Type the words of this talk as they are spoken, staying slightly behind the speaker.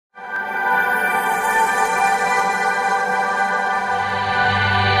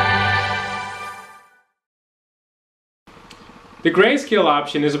The grayscale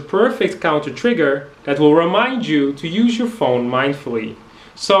option is a perfect counter trigger that will remind you to use your phone mindfully.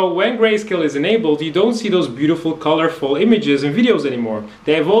 So when grayscale is enabled, you don't see those beautiful colorful images and videos anymore.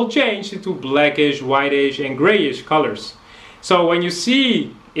 They have all changed into blackish, whitish and grayish colors. So when you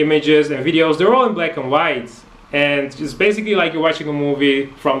see images and videos, they're all in black and white, and it's basically like you're watching a movie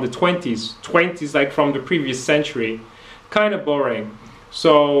from the 20s like from the previous century. Kind of boring.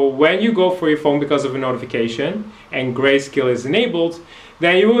 So when you go for your phone because of a notification and grayscale is enabled,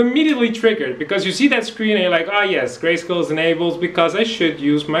 then you will immediately trigger it because you see that screen and you're like, ah yes, grayscale is enabled because I should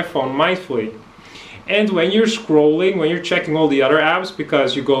use my phone mindfully. And when you're scrolling, when you're checking all the other apps,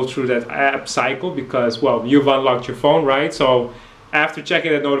 because you go through that app cycle because, well, you've unlocked your phone, right? So after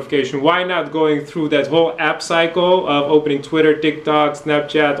checking that notification, why not going through that whole app cycle of opening Twitter, TikTok,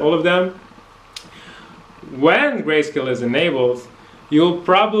 Snapchat, all of them? When grayscale is enabled, you'll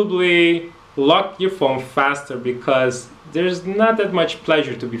probably lock your phone faster because there's not that much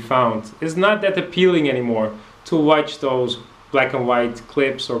pleasure to be found. It's not that appealing anymore to watch those black and white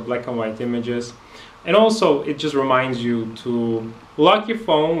clips or black and white images. And also, it just reminds you to lock your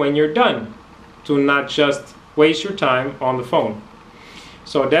phone when you're done, to not just waste your time on the phone.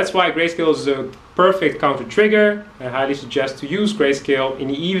 So that's why grayscale is a perfect counter trigger. I highly suggest to use grayscale in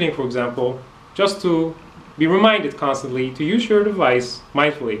the evening, for example, just to be reminded constantly to use your device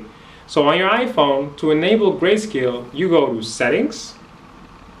mindfully. So on your iPhone, to enable grayscale, you go to Settings,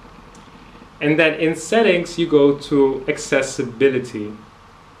 and then in Settings you go to Accessibility.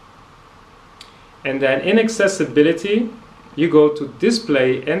 And then in Accessibility, you go to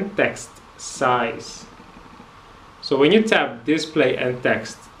Display and Text Size. So when you tap Display and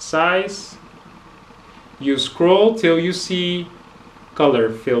Text Size, you scroll till you see Color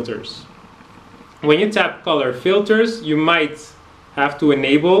Filters. When you tap Color Filters, you might have to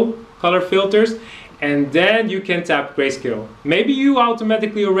enable color filters, and then you can tap grayscale. Maybe you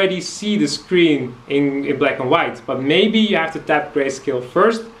automatically already see the screen in black and white, but maybe you have to tap grayscale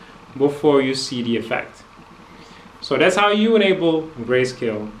first before you see the effect. So that's how you enable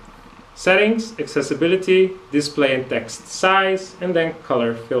grayscale. Settings, Accessibility, Display and Text Size, and then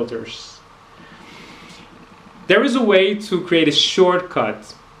Color Filters. There is a way to create a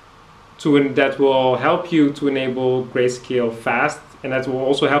shortcut that will help you to enable grayscale fast, and that will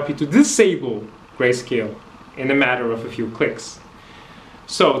also help you to disable grayscale in a matter of a few clicks.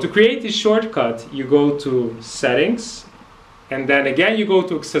 So to create this shortcut, you go to Settings, and then again you go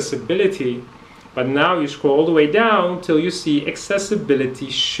to Accessibility, but now you scroll all the way down till you see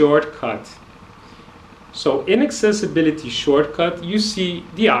Accessibility Shortcut. So in Accessibility Shortcut, you see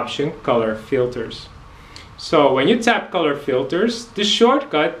the option Color Filters. So when you tap Color Filters, the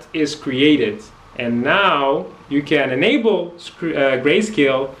shortcut is created. And now you can enable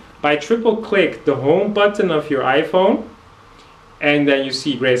grayscale by triple click the home button of your iPhone, and then you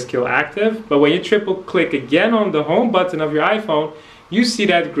see grayscale active. But when you triple click again on the home button of your iPhone, you see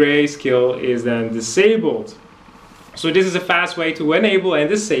that grayscale is then disabled. So this is a fast way to enable and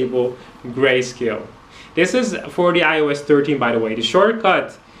disable grayscale. This is for the iOS 13, by the way. The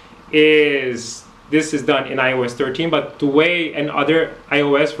shortcut is this is done in iOS 13, but the way, and other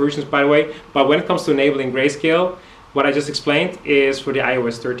iOS versions, by the way, but when it comes to enabling grayscale, what I just explained is for the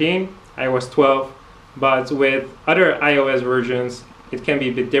iOS 13, iOS 12, but with other iOS versions, it can be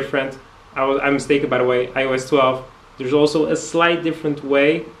a bit different. I'm mistaken, by the way, iOS 12, there's also a slight different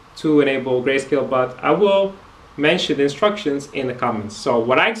way to enable grayscale, but I will mention the instructions in the comments. So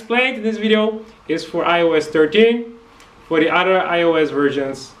what I explained in this video is for iOS 13. For the other iOS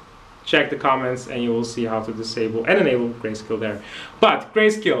versions, check the comments and you will see how to disable and enable grayscale there. But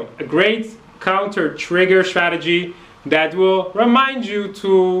grayscale, a great counter trigger strategy that will remind you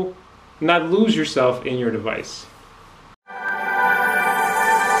to not lose yourself in your device.